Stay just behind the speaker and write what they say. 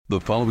The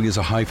following is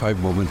a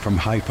high-five moment from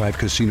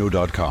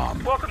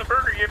highfivecasino.com. Welcome to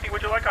Burger Yippee.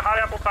 Would you like a hot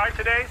apple pie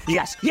today?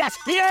 Yes, yeah,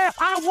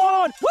 I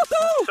won!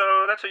 Woohoo!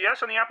 So that's a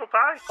yes on the apple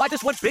pie? I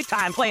just went big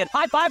time playing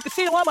High Five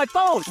Casino on my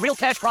phone. Real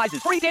cash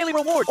prizes, free daily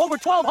rewards, over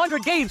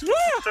 1,200 games. Yeah!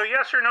 So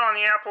yes or no on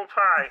the apple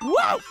pie?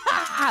 Whoa!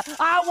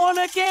 I won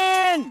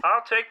again!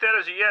 I'll take that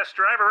as a yes.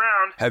 Drive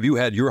around. Have you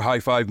had your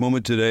high-five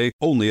moment today?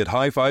 Only at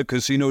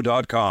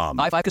highfivecasino.com.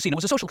 High Five Casino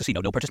is a social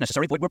casino. No purchase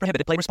necessary. Void where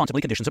prohibited. Play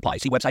responsibly. Conditions apply.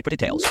 See website for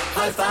details.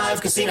 High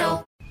Five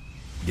Casino.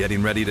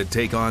 Getting ready to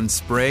take on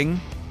spring?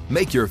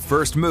 Make your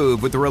first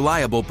move with the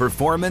reliable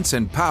performance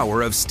and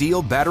power of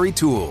Steel battery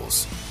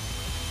tools.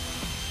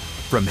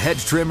 From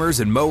hedge trimmers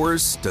and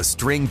mowers to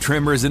string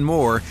trimmers and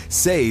more,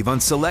 save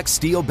on select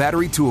Steel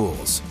battery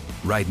tools.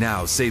 Right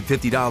now, save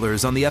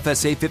 $50 on the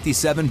FSA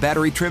 57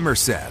 battery trimmer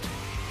set.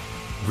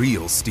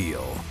 Real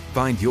Steel.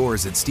 Find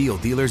yours at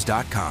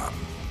steeldealers.com.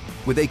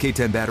 With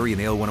AK-10 battery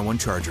and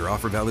AL101 charger,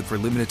 offer valid for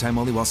limited time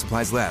only while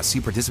supplies last. See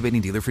participating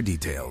dealer for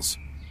details.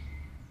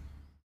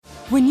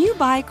 When you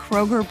buy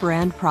Kroger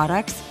brand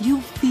products,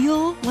 you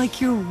feel like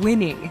you're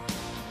winning.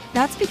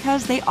 That's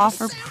because they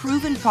offer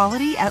proven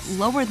quality at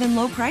lower than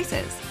low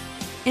prices.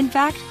 In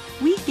fact,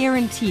 we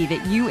guarantee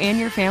that you and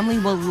your family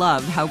will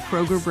love how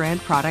Kroger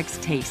brand products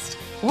taste,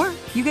 or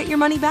you get your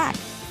money back.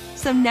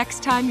 So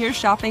next time you're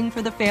shopping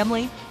for the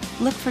family,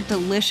 look for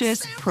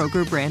delicious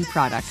Kroger brand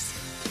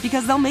products,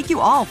 because they'll make you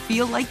all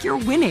feel like you're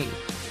winning.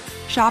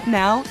 Shop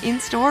now,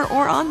 in-store,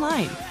 or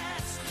online.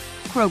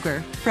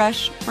 Kroger,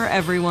 fresh for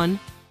everyone.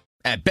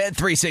 At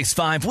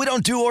Bet365, we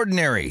don't do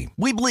ordinary.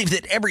 We believe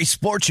that every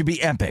sport should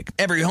be epic.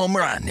 Every home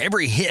run,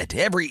 every hit,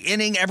 every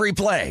inning, every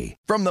play.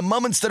 From the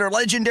moments that are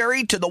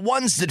legendary to the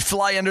ones that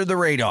fly under the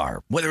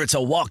radar. Whether it's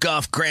a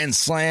walk-off grand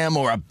slam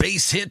or a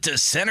base hit to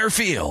center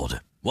field.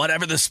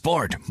 Whatever the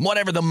sport,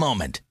 whatever the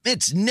moment.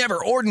 It's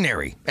never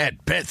ordinary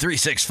at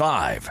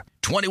Bet365.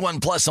 21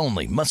 plus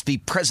only. Must be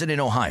present in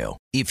Ohio.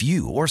 If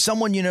you or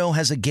someone you know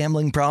has a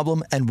gambling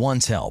problem and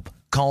wants help,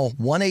 call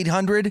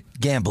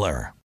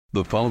 1-800-GAMBLER.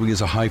 The following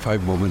is a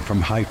high-five moment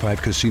from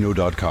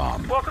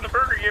highfivecasino.com. Welcome to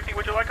Burger Yippee.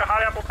 Would you like a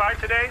hot apple pie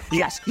today?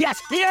 Yes, yeah,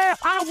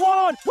 I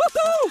won!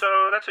 Woohoo!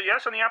 So that's a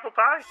yes on the apple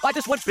pie? I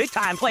just went big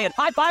time playing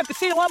High Five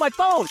Casino on my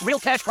phone. Real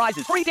cash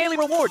prizes, free daily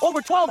rewards,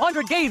 over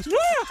 1,200 games. Yeah!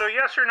 So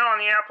yes or no on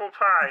the apple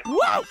pie?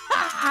 Whoa!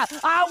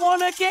 I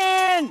won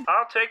again!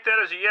 I'll take that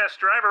as a yes.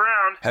 Drive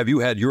around. Have you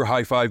had your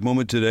high-five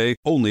moment today?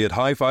 Only at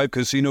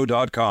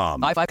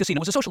highfivecasino.com. High Five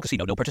Casino is a social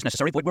casino. No purchase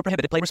necessary. Void where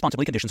prohibited. Play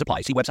responsibly. Conditions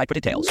apply. See website for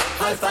details.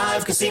 High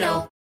Five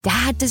Casino.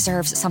 Dad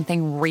deserves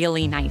something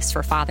really nice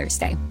for Father's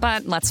Day,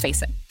 but let's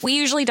face it, we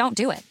usually don't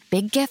do it.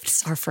 Big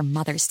gifts are for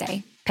Mother's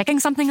Day. Picking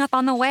something up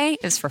on the way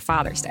is for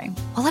Father's Day.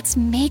 Well, let's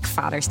make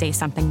Father's Day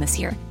something this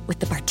year with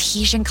the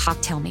Bartesian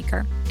Cocktail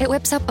Maker. It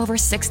whips up over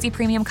 60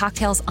 premium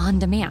cocktails on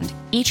demand,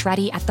 each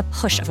ready at the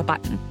push of a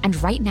button.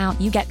 And right now,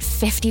 you get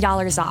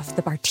 $50 off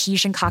the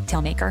Bartesian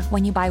Cocktail Maker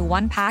when you buy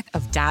one pack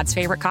of Dad's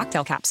favorite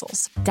cocktail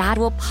capsules. Dad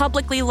will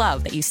publicly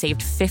love that you saved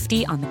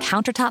 $50 on the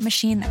countertop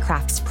machine that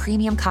crafts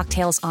premium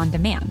cocktails on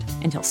demand.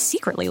 And he'll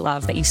secretly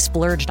love that you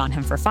splurged on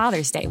him for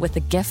Father's Day with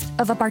the gift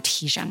of a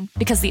Bartesian.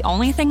 Because the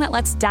only thing that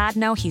lets Dad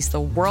know he's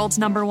the world's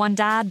number one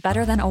dad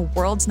better than a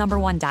world's number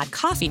one dad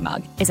coffee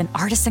mug is an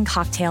artisan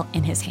cocktail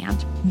in his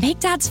hand. Make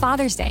Dad's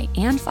Father's Day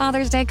and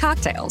Father's Day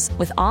cocktails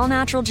with all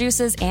natural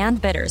juices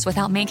and bitters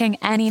without making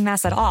any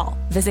mess at all.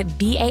 Visit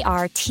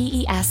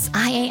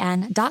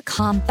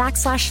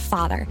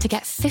BARTESIAN.com/father to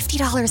get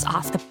 $50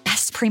 off the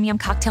best premium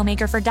cocktail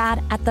maker for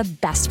Dad at the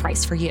best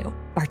price for you.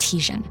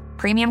 Bartesian.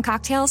 Premium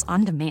cocktails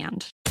on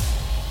demand.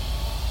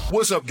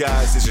 What's up,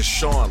 guys? This is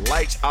Sean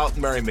Lights Out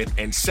Merriman,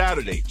 and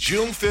Saturday,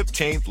 June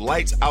 15th,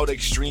 Lights Out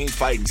Extreme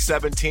Fighting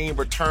 17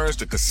 returns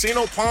to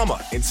Casino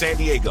Palma in San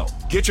Diego.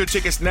 Get your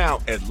tickets now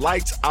at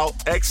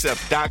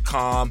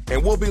lightsoutxf.com,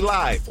 and we'll be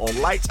live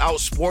on Lights Out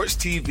Sports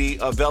TV,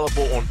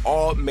 available on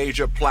all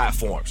major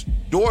platforms.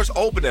 Doors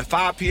open at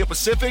 5 p.m.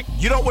 Pacific.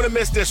 You don't want to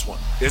miss this one.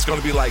 It's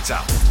going to be lights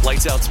out.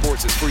 Lights Out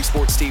Sports is free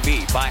sports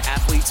TV by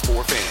athletes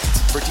for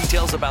fans. For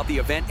details about the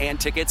event and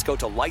tickets, go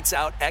to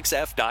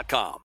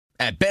lightsoutxf.com.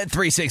 At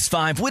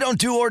Bet365, we don't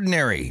do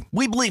ordinary.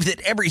 We believe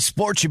that every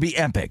sport should be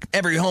epic.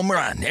 Every home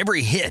run,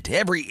 every hit,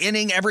 every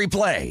inning, every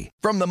play.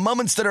 From the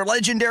moments that are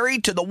legendary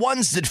to the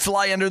ones that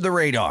fly under the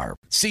radar.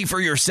 See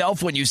for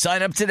yourself when you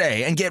sign up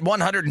today and get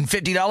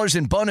 $150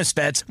 in bonus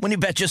bets when you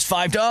bet just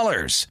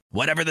 $5.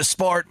 Whatever the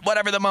sport,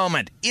 whatever the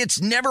moment, it's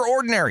never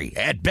ordinary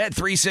at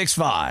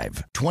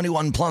Bet365.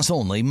 21 plus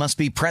only. Must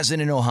be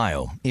present in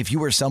Ohio. If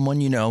you or someone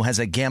you know has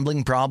a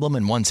gambling problem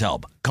and wants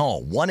help,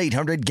 call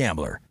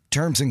 1-800-GAMBLER.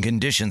 Terms and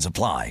conditions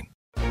apply.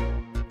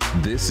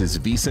 This is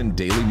VSiN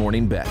Daily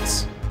Morning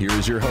Bets. Here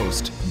is your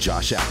host,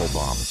 Josh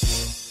Applebaum.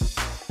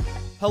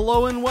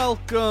 Hello and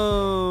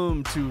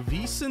welcome to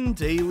VSiN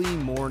Daily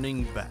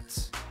Morning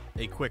Bets,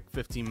 a quick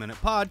 15-minute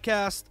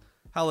podcast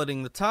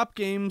highlighting the top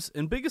games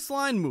and biggest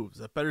line moves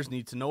that bettors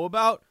need to know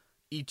about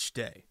each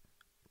day.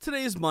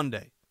 Today is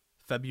Monday,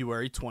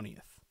 February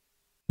 20th.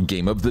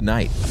 Game of the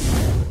night.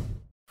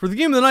 For the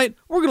game of the night,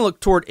 we're going to look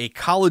toward a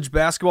college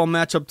basketball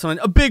matchup tonight,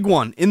 a big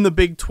one in the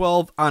Big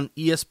 12 on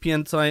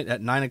ESPN tonight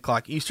at 9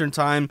 o'clock Eastern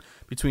Time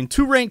between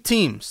two ranked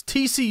teams,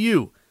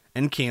 TCU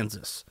and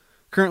Kansas.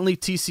 Currently,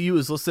 TCU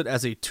is listed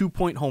as a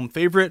 2-point home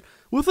favorite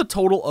with a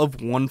total of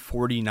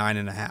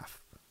 149.5.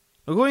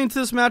 Now going into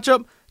this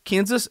matchup,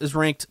 Kansas is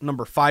ranked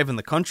number 5 in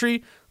the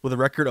country with a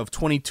record of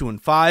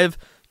 22-5.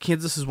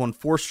 Kansas has won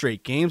 4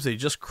 straight games. They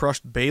just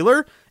crushed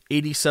Baylor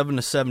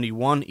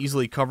 87-71,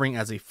 easily covering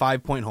as a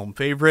 5-point home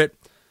favorite.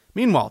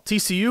 Meanwhile,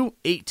 TCU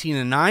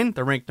 18-9.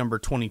 They're ranked number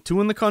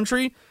 22 in the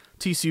country.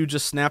 TCU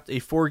just snapped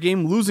a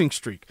 4-game losing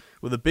streak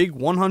with a big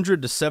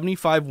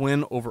 100-75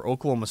 win over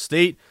Oklahoma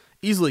State,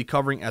 easily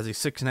covering as a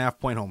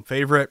 6.5-point home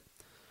favorite.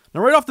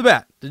 Now, right off the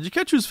bat, did you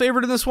catch who's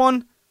favored in this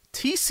one?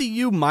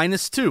 TCU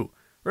 -2.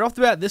 Right off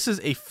the bat, this is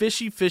a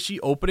fishy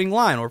opening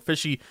line, or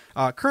fishy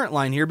current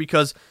line here,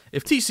 because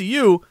if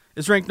TCU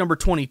is ranked number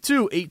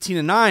 22,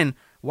 18-9,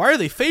 why are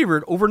they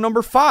favored over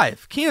number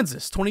 5,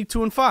 Kansas,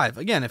 22-5?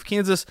 Again, if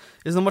Kansas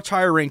is a much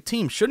higher ranked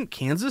team, shouldn't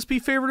Kansas be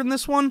favored in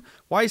this one?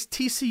 Why is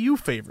TCU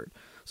favored?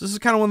 So this is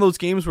kind of one of those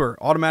games where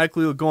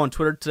automatically you'll go on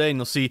Twitter today and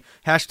you'll see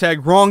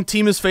hashtag wrong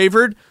team is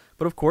favored.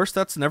 But of course,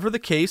 that's never the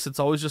case. It's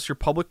always just your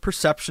public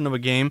perception of a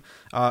game.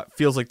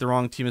 Feels like the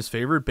wrong team is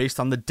favored based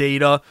on the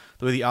data,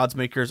 the way the odds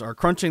makers are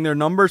crunching their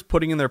numbers,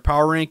 putting in their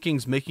power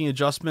rankings, making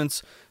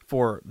adjustments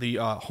for the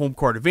home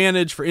court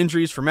advantage, for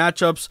injuries, for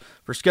matchups,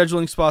 for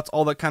scheduling spots,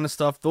 all that kind of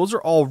stuff. Those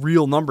are all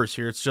real numbers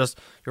here. It's just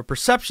your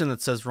perception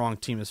that says wrong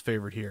team is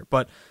favored here.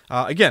 But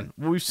again,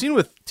 what we've seen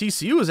with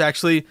TCU is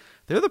actually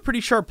they're the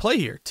pretty sharp play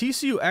here.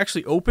 TCU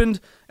actually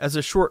opened as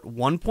a short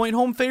 1-point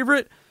home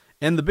favorite.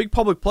 And the big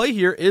public play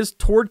here is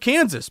toward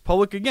Kansas.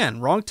 Public,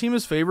 again, wrong team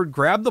is favored.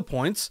 Grab the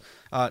points.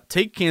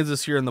 Take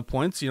Kansas here in the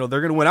points. You know,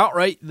 they're going to win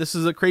outright. This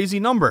is a crazy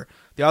number.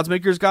 The odds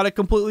makers got it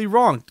completely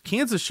wrong.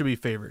 Kansas should be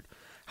favored.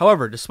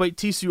 However, despite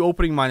TCU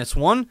opening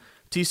 -1,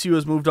 TCU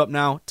has moved up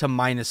now to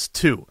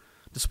 -2,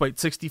 despite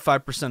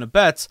 65% of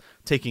bets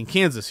taking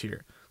Kansas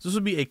here. So this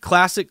would be a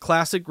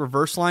classic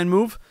reverse line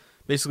move.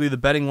 Basically, the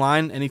betting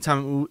line,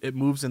 anytime it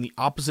moves in the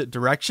opposite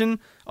direction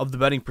of the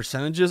betting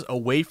percentages,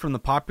 away from the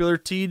popular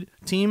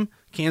team,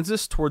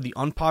 Kansas, toward the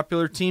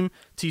unpopular team,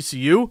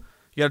 TCU,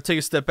 you got to take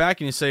a step back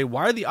and you say,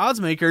 why are the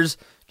odds makers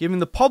giving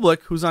the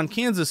public, who's on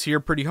Kansas here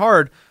pretty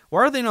hard,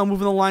 why are they now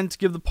moving the line to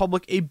give the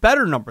public a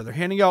better number? They're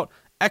handing out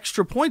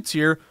extra points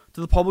here to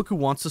the public who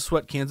wants to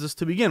sweat Kansas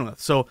to begin with.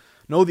 So,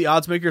 no, the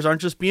odds makers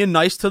aren't just being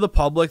nice to the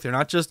public. They're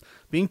not just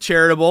being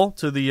charitable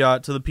to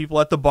the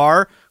people at the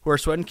bar who are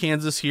sweating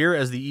Kansas here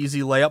as the easy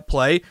layup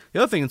play.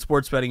 The other thing in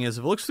sports betting is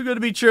if it looks too good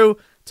to be true,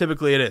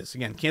 typically it is.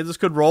 Again, Kansas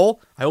could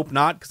roll. I hope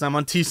not, because I'm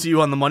on TCU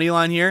on the money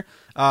line here.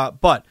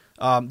 But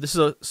this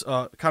is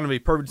a kind of a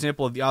perfect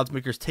example of the odds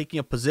makers taking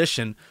a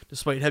position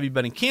despite heavy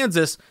betting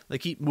Kansas. They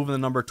keep moving the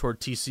number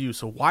toward TCU.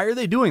 So why are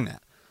they doing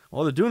that?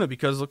 Well, they're doing it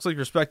because it looks like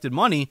respected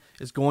money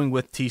is going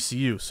with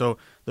TCU. So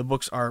the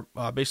books are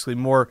basically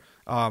more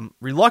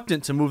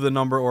reluctant to move the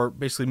number, or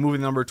basically moving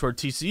the number toward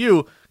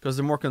TCU, because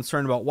they're more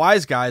concerned about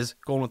wise guys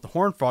going with the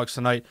Horned Frogs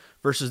tonight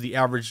versus the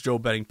average Joe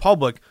betting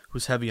public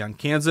who's heavy on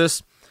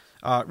Kansas.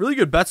 Really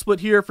good bet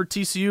split here for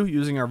TCU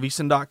using our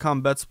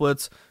VSiN.com bet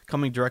splits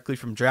coming directly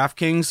from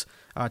DraftKings.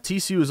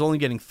 TCU is only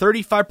getting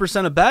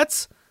 35% of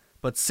bets,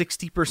 but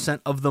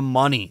 60% of the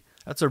money.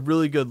 That's a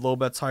really good low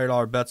bets, higher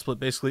dollar bet split.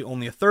 Basically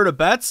only a third of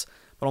bets,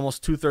 but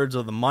almost 2/3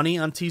 of the money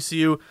on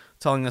TCU,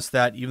 telling us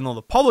that even though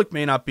the public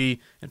may not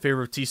be in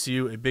favor of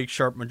TCU, a big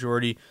sharp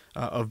majority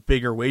of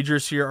bigger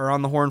wagers here are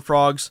on the Horned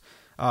Frogs.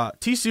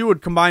 TCU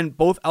would combine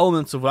both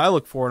elements of what I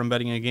look for in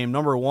betting a game.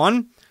 Number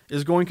one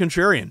is going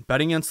contrarian,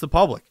 betting against the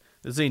public.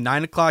 This is a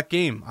 9 o'clock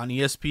game on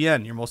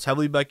ESPN, your most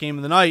heavily bet game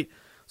of the night.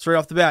 So right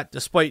off the bat,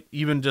 despite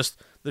even just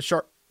the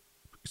sharp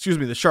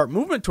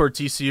movement toward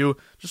TCU,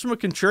 just from a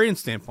contrarian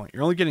standpoint,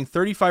 you're only getting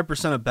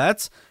 35% of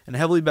bets in a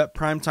heavily bet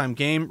primetime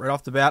game. Right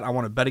off the bat, I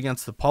want to bet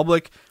against the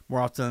public.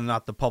 More often than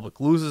not, the public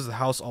loses. The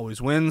house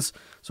always wins.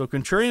 So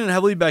contrarian and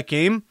heavily bet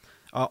game.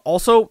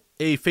 Also,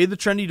 a fade the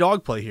trendy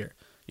dog play here.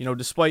 You know,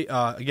 despite,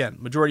 again,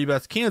 majority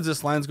bets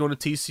Kansas, lines going to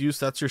TCU,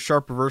 so that's your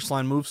sharp reverse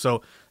line move.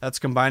 So that's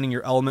combining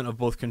your element of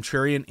both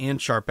contrarian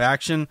and sharp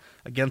action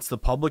against the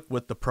public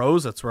with the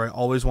pros. That's where I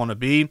always want to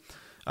be.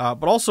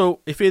 But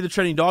also a fade the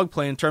trending dog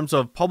play in terms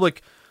of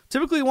public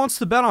typically wants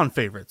to bet on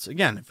favorites.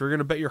 Again, if you're going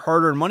to bet your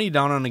hard-earned money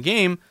down on a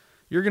game,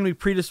 you're going to be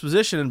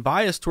predispositioned and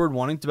biased toward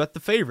wanting to bet the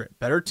favorite.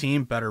 Better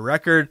team, better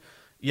record,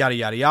 yada,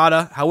 yada,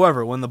 yada.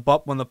 However, when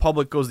the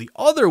public goes the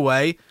other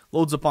way,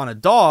 loads up on a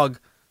dog,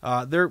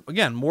 they're,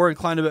 again, more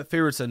inclined to bet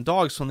favorites than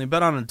dogs. So when they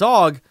bet on a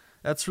dog,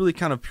 that's really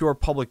kind of pure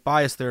public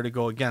bias there to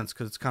go against,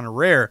 because it's kind of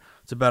rare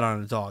to bet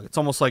on a dog. It's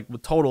almost like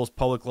with totals,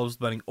 public loves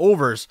betting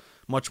overs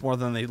much more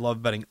than they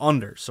love betting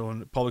under. So when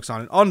the public's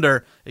on an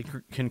under, it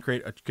can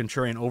create a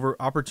contrarian over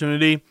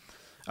opportunity.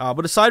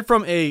 But aside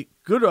from a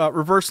good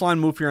reverse line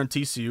move here on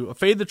TCU, a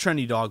fade the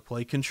trendy dog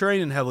play,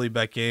 contrarian and heavily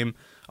bet game,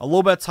 a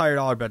low bets, higher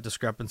dollar bet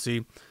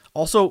discrepancy.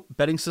 Also,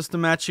 betting system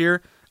match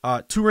here.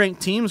 Two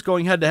ranked teams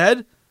going head to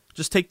head.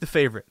 just take the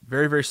favorite.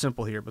 Very, very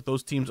simple here. But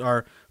those teams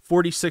are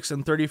 46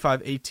 and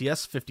 35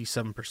 ATS,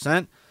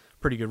 57%.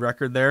 Pretty good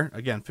record there.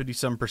 Again,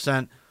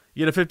 57%.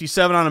 You get a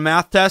 57 on a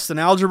math test in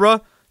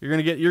algebra,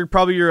 you're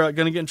probably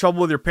gonna get in trouble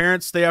with your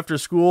parents. Stay after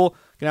school.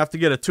 Gonna have to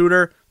get a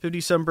tutor.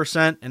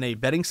 57% in a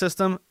betting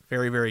system.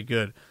 Very, very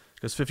good,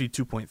 because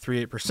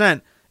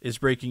 52.38% is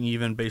breaking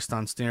even based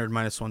on standard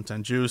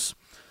 -110 juice.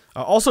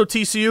 Also,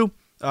 TCU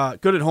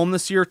good at home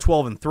this year,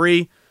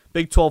 12-3.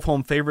 Big 12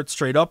 home favorites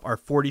straight up are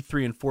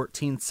 43 and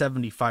 14,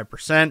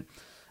 75%.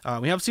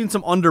 We have seen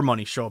some under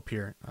money show up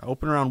here.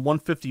 Open around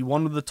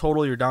 151 with the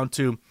total. You're down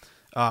to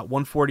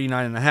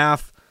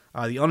 149.5.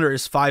 The under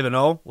is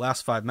 5-0,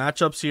 last 5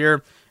 matchups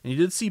here. And you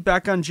did see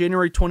back on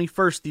January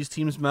 21st, these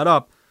teams met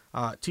up.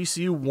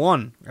 TCU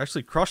won,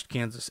 actually crushed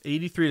Kansas,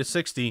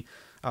 83-60,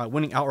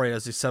 winning outright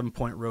as a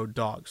 7-point road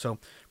dog. So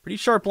pretty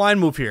sharp line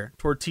move here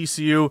toward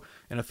TCU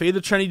and a fade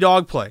the Trendy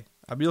dog play.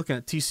 I'll be looking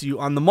at TCU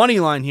on the money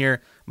line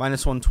here,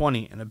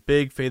 -120, and a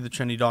big fade the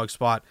Trendy dog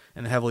spot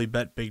in a heavily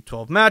bet Big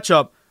 12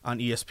 matchup on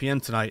ESPN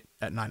tonight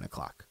at 9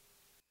 o'clock.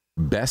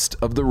 Best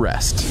of the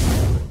rest.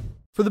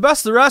 For the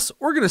best of the rest,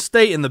 we're going to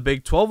stay in the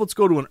Big 12. Let's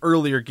go to an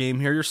earlier game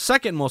here. Your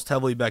second most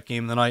heavily bet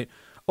game of the night.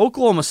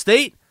 Oklahoma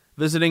State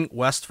visiting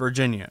West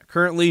Virginia.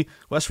 Currently,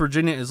 West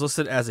Virginia is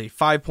listed as a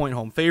 5-point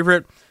home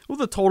favorite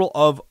with a total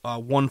of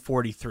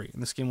 143.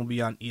 And this game will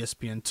be on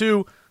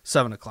ESPN2,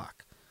 7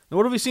 o'clock. Now,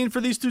 what have we seen for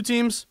these two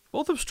teams?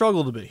 Both have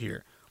struggled a bit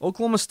here.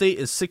 Oklahoma State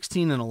is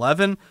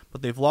 16-11,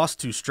 but they've lost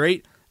 2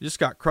 straight. They just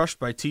got crushed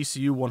by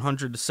TCU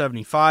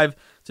 100-75.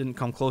 Didn't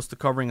come close to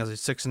covering as a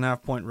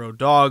 6.5-point road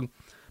dog.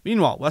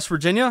 Meanwhile, West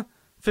Virginia,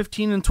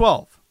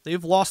 15-12.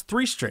 They've lost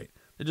 3 straight.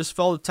 They just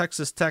fell to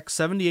Texas Tech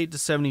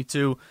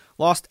 78-72,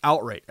 lost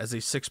outright as a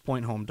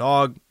 6-point home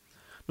dog.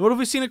 Now, what have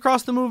we seen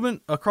across the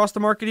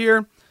market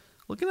here?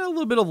 Looking at a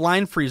little bit of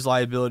line freeze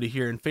liability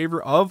here in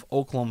favor of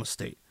Oklahoma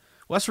State.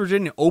 West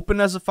Virginia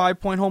opened as a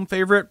 5-point home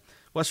favorite.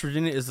 West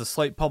Virginia is the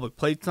slight public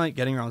play tonight,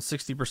 getting around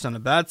 60%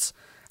 of bets.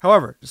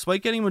 However,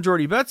 despite getting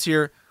majority bets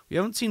here, we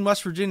haven't seen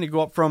West Virginia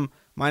go up from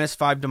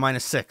 -5 to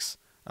 -6.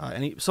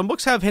 Some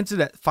books have hinted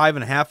at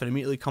 5.5 and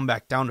immediately come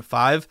back down to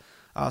 5.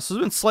 So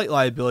there's been slight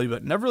liability,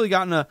 but never really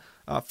gotten a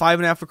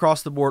 5.5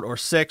 across the board, or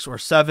 6 or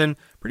 7.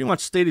 Pretty much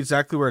stayed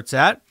exactly where it's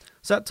at.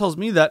 So that tells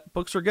me that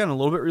books are getting a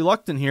little bit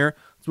reluctant here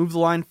to move the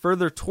line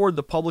further toward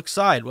the public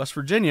side. West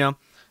Virginia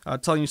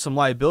telling you some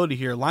liability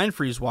here, line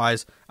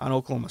freeze-wise, on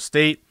Oklahoma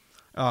State.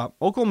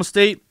 Oklahoma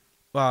State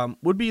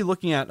would be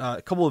looking at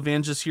a couple of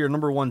advantages here.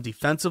 Number one,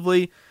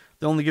 defensively.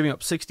 They're only giving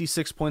up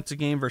 66 points a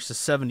game versus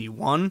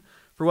 71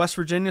 for West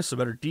Virginia, so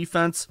better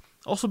defense.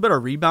 Also better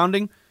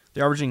rebounding.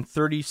 They're averaging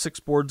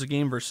 36 boards a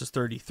game versus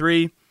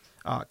 33.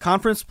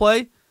 Conference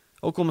play,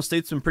 Oklahoma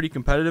State's been pretty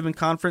competitive in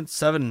conference,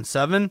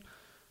 7-7.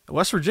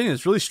 West Virginia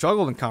has really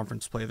struggled in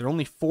conference play. They're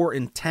only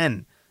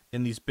 4-10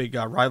 in these big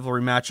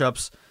rivalry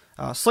matchups.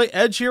 Slight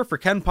edge here for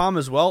Ken Pom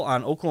as well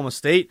on Oklahoma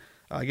State.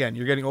 Again,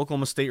 you're getting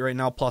Oklahoma State right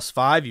now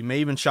 +5. You may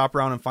even shop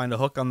around and find a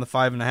hook on the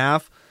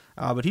 5.5.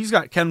 But he's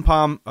got Ken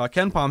Pom.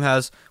 Ken Pom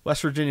has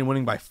West Virginia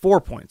winning by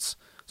 4 points.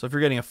 So if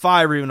you're getting a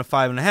 5 or even a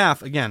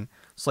 5.5, again,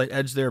 slight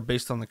edge there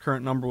based on the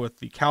current number with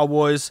the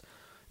Cowboys.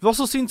 You've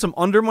also seen some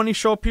under money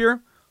show up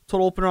here.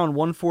 Total open around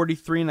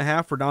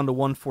 143.5. We're down to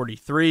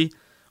 143.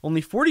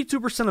 Only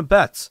 42% of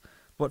bets,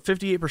 but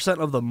 58%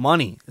 of the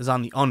money is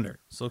on the under.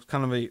 So it's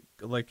kind of a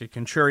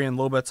contrarian,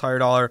 low bets, higher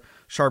dollar,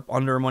 sharp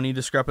under money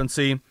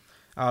discrepancy.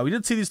 We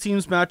did see these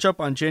teams match up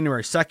on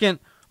January 2nd.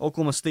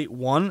 Oklahoma State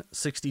won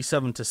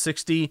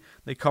 67-60.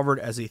 They covered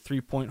as a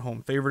 3-point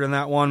home favorite in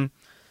that one.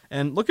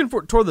 And looking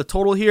toward the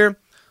total here,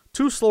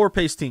 2 slower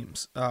paced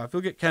teams. If you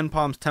look at Ken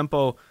Pom's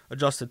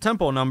adjusted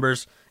tempo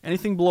numbers,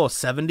 anything below a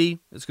 70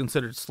 is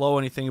considered slow.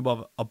 Anything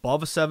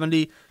above a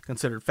 70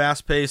 considered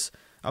fast pace.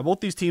 Both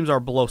these teams are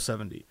below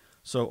 70.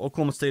 So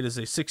Oklahoma State is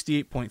a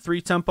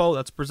 68.3 tempo.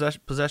 That's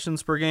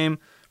possessions per game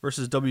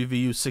versus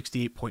WVU's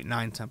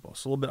 68.9 tempo.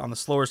 So a little bit on the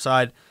slower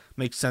side.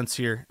 Makes sense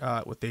here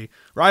with the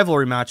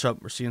rivalry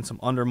matchup. We're seeing some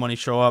under money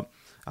show up.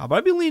 But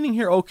I'd be leaning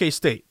here OK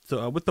State.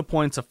 So, with the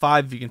points of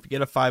 5, if you can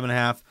get a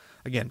 5.5.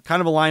 Again,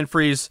 kind of a line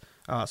freeze.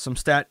 Some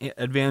stat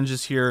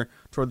advantages here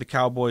toward the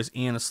Cowboys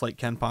and a slight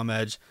Ken Pom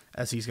edge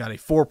as he's got a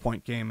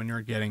 4-point game and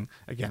you're getting,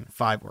 again,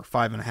 5 or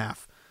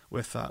 5.5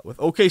 with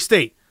OK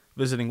State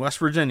visiting West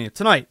Virginia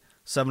tonight,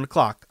 7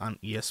 o'clock on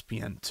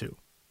ESPN2.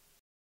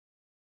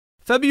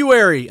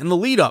 February and the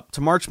lead up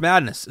to March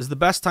Madness is the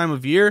best time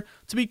of year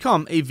to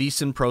become a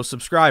VSiN Pro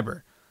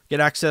subscriber. Get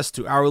access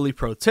to hourly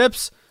pro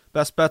tips,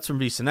 best bets from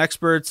VSiN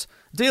experts,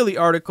 daily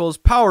articles,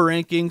 power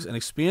rankings, and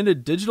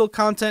expanded digital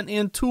content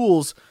and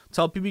tools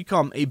to help you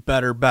become a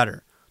better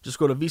bettor. Just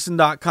go to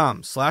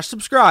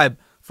VSiN.com/subscribe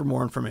for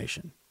more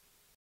information.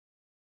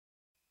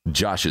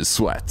 Josh's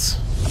Sweats.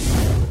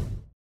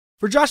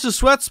 For Josh's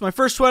Sweats, my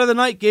first sweat of the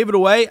night, gave it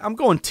away. I'm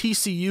going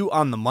TCU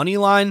on the money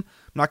line.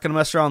 I'm not going to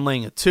mess around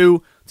laying a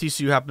 2.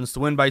 TCU happens to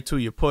win by 2.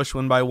 You push,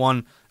 win by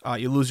 1.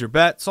 You lose your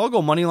bet. So I'll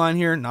go money line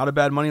here. Not a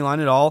bad money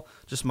line at all.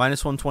 Just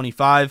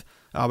 -125.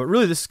 But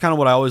really, this is kind of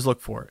what I always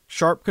look for.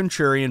 Sharp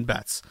contrarian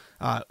bets.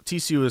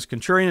 TCU is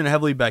contrarian in a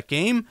heavily bet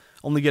game,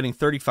 only getting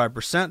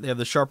 35%. They have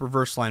the sharp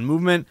reverse line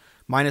movement,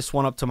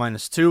 -1 up to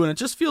 -2. And it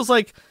just feels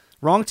like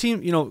wrong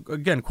team,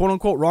 again, quote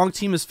unquote, wrong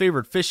team is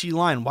favored. Fishy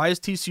line. Why is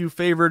TCU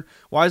favored?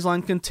 Why is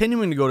line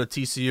continuing to go to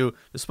TCU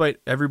despite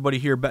everybody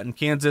here betting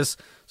Kansas?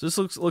 So this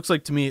looks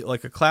like to me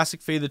like a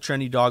classic fade the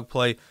trendy dog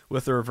play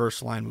with a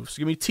reverse line move. So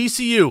give me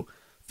TCU,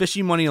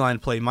 fishy money line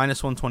play,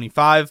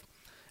 -125.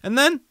 And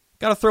then,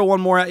 got to throw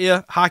one more at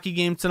you. Hockey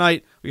game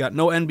tonight. We got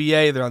no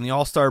NBA. They're on the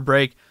All-Star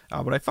break.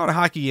 But I found a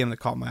hockey game that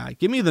caught my eye.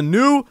 Give me the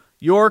New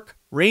York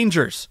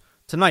Rangers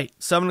tonight,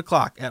 7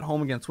 o'clock at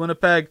home against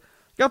Winnipeg.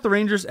 Got the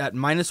Rangers at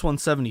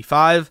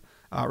 -175.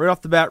 Right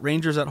off the bat,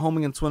 Rangers at home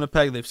against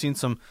Winnipeg. They've seen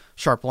some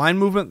sharp line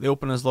movement. They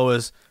open as low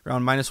as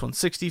around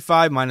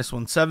 -165,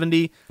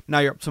 -170. Now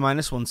you're up to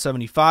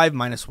 -175,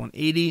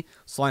 -180.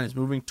 This line is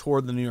moving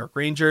toward the New York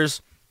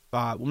Rangers.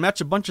 We'll match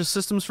a bunch of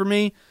systems for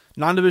me.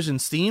 Non-division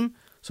steam.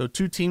 So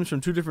two teams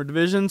from two different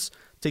divisions.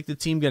 Take the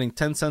team getting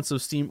 10 cents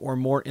of steam or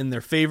more in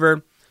their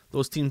favor.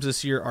 Those teams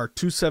this year are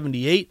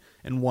 278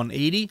 and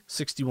 180,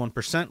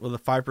 61% with a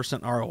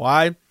 5%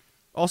 ROI.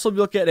 Also, if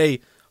you look at a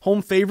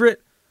home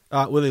favorite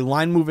with a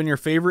line move in your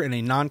favor in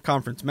a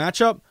non-conference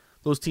matchup,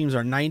 those teams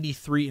are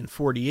 93 and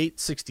 48,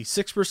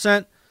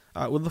 66%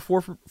 with a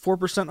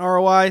 4%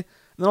 ROI. And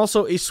then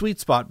also a sweet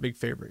spot big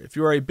favorite. If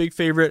you are a big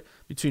favorite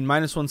between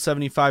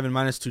 -175 and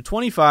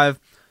 -225,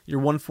 you're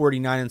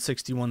 149 and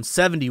 61,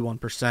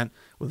 71%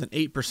 with an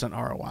 8%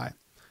 ROI.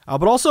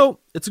 But also,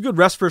 it's a good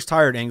rest first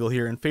tired angle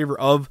here in favor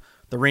of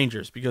the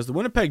Rangers because the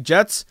Winnipeg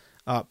Jets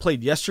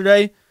played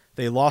yesterday.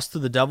 They lost to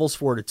the Devils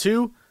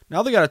 4-2.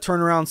 Now they got to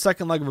turn around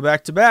second leg of a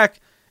back-to-back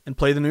and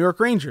play the New York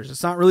Rangers.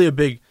 It's not really a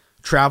big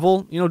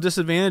travel,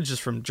 disadvantage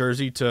just from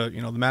Jersey to,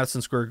 the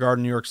Madison Square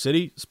Garden, New York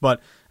City.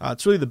 But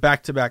it's really the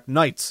back-to-back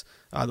nights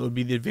that would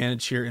be the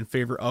advantage here in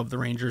favor of the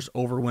Rangers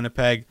over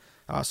Winnipeg.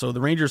 So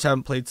the Rangers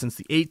haven't played since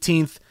the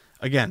 18th.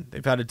 Again,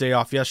 they've had a day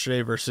off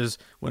yesterday versus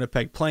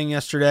Winnipeg playing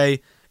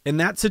yesterday. In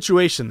that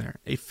situation there,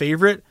 a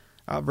favorite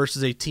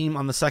versus a team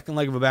on the second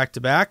leg of a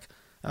back-to-back,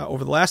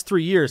 over the last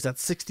 3 years,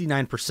 that's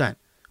 69%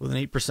 with an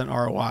 8%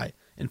 ROI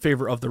in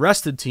favor of the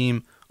rested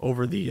team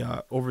over the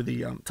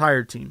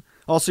tired team.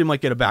 Also, you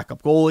might get a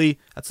backup goalie.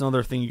 That's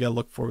another thing you got to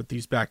look for with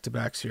these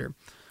back-to-backs here.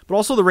 But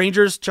also the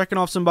Rangers, checking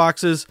off some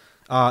boxes.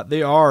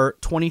 They are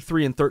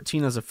 23 and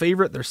 13 as a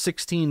favorite. They're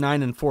 16,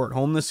 9 and 4 at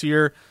home this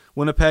year.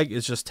 Winnipeg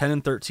is just 10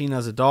 and 13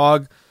 as a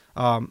dog.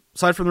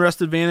 Aside from the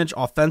rest advantage,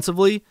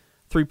 offensively,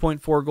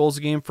 3.4 goals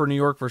a game for New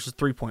York versus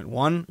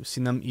 3.1. We've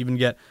seen them even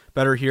get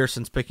better here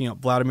since picking up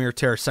Vladimir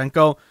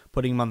Tarasenko,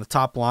 putting him on the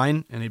top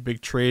line in a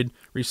big trade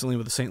recently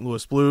with the St.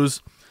 Louis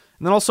Blues.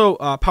 And then also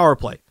power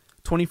play,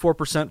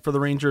 24% for the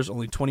Rangers,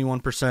 only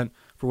 21%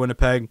 for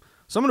Winnipeg.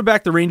 So I'm going to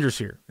back the Rangers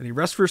here. In a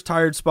rest first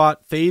tired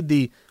spot, fade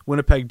the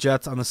Winnipeg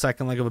Jets on the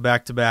second leg of a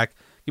back-to-back.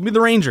 Give me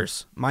the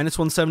Rangers,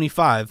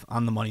 -175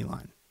 on the money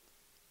line.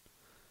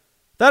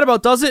 That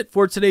about does it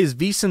for today's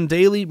VSiN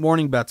Daily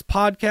Morning Bets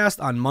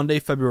podcast on Monday,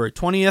 February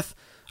 20th.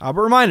 But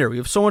reminder, we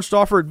have so much to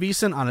offer at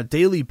VSiN on a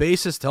daily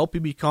basis to help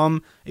you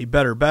become a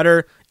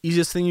better.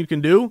 Easiest thing you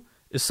can do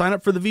is sign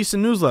up for the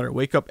VSiN newsletter.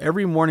 Wake up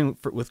every morning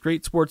with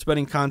great sports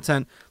betting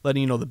content,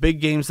 letting you know the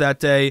big games that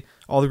day,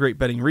 all the great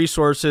betting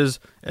resources,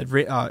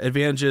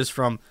 advantages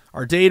from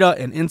our data,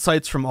 and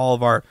insights from all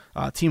of our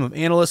team of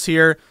analysts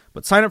here.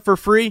 But sign up for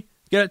free.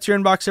 Get it to your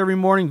inbox every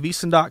morning,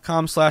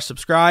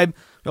 VSiN.com/subscribe.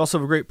 We also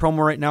have a great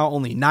promo right now,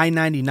 only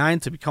 $9.99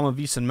 to become a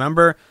VSiN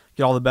member.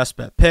 Get all the best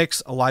bet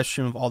picks, a live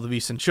stream of all the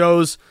VSiN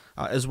shows,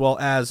 as well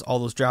as all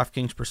those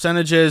DraftKings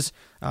percentages,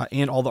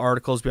 and all the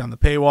articles beyond the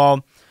paywall.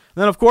 And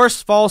then, of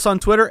course, follow us on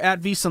Twitter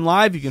at VSiN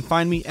Live. You can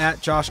find me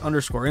at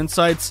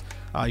Josh_Insights.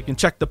 You can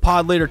check the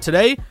pod later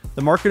today.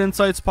 The Market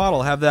Insights pod,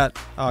 I'll have that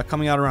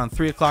coming out around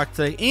 3 o'clock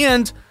today.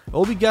 And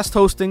I'll be guest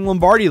hosting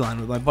Lombardi Line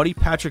with my buddy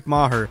Patrick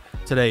Maher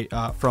today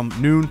from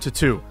noon to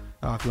 2.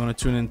 If you want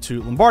to tune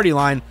into Lombardi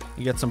Line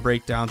and get some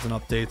breakdowns and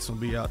updates, we'll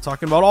be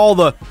talking about all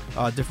the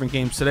different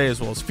games today,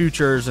 as well as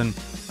futures, and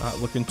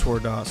looking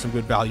toward some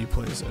good value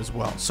plays as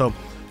well. So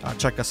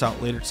check us out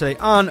later today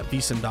on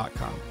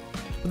VSiN.com.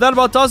 But that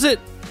about does it.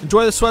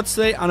 Enjoy the sweats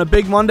today on a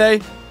big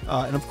Monday.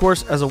 And of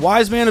course, as a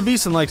wise man of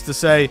VSiN likes to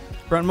say,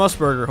 Brent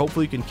Musburger,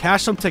 hopefully you can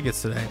cash some tickets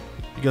today,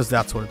 because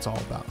that's what it's all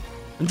about.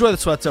 Enjoy the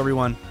sweats,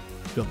 everyone.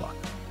 Good luck.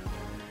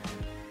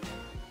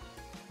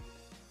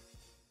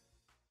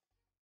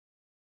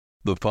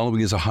 The following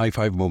is a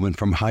high-five moment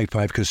from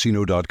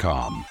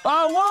highfivecasino.com.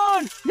 I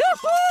won!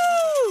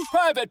 Yahoo!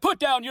 Private, put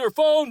down your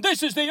phone.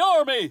 This is the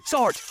Army.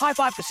 Sarge, High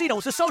Five Casino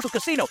is a social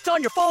casino. It's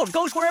on your phone.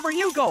 Goes wherever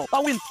you go. I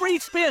win free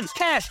spins,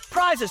 cash,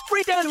 prizes,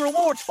 free daily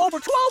rewards, over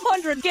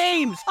 1,200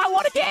 games. I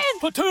won again.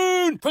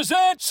 Platoon,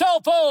 present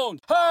cell phone.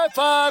 High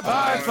Five.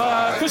 High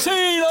Five.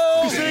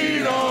 Casino.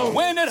 Casino.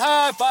 Win at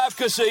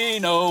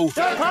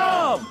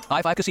highfivecasino.com.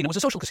 High Five Casino is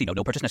a social casino.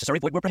 No purchase necessary.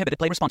 Void where prohibited.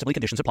 Play responsibly.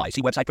 Conditions apply.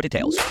 See website for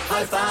details.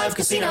 High Five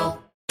Casino.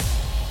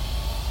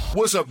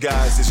 What's up,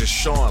 guys? This is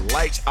Sean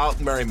Lights Out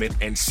Merriman,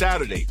 and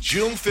Saturday,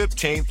 June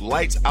 15th,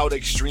 Lights Out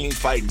Extreme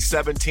Fighting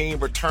 17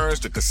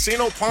 returns to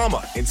Casino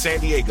Palma in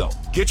San Diego.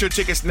 Get your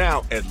tickets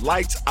now at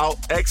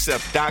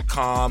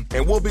lightsoutxf.com,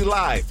 and we'll be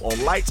live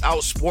on Lights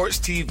Out Sports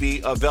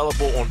TV,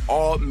 available on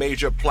all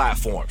major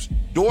platforms.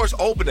 Doors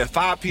open at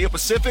 5 p.m.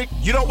 Pacific.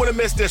 You don't want to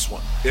miss this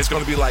one. It's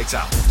going to be lights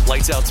out.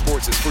 Lights Out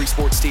Sports is free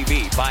sports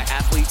TV by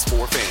athletes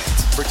for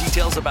fans. For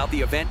details about the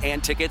event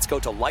and tickets, go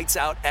to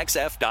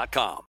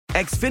lightsoutxf.com.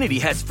 Xfinity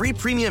has free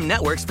premium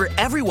networks for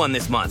everyone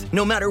this month,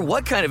 no matter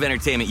what kind of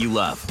entertainment you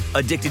love.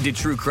 Addicted to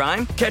true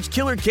crime? Catch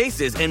killer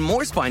cases and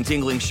more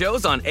spine-tingling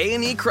shows on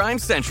A&E Crime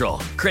Central.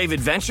 Crave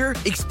adventure?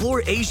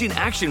 Explore Asian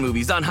action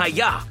movies on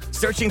Hi-Ya.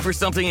 Searching for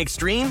something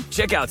extreme?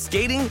 Check out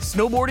skating,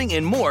 snowboarding,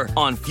 and more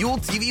on Fuel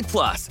TV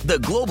Plus, the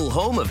global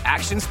home of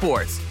action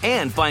sports.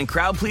 And find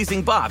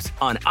crowd-pleasing bops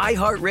on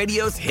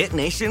iHeartRadio's Hit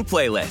Nation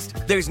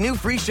playlist. There's new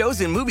free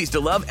shows and movies to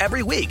love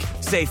every week.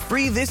 Say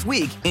free this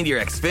week in your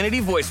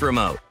Xfinity voice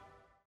remote.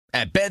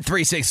 At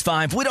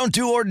Bet365, we don't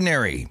do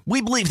ordinary.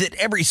 We believe that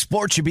every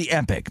sport should be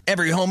epic.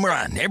 Every home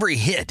run, every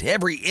hit,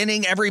 every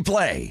inning, every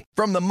play.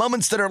 From the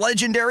moments that are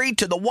legendary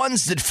to the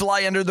ones that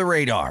fly under the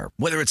radar.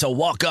 Whether it's a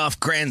walk-off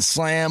grand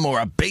slam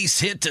or a base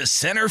hit to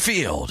center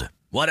field.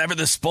 Whatever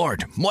the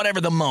sport, whatever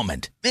the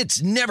moment.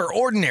 It's never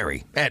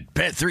ordinary at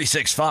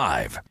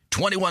Bet365.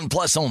 21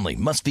 plus only.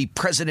 Must be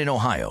present in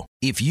Ohio.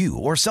 If you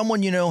or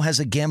someone you know has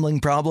a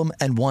gambling problem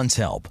and wants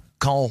help,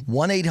 call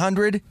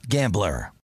 1-800-GAMBLER.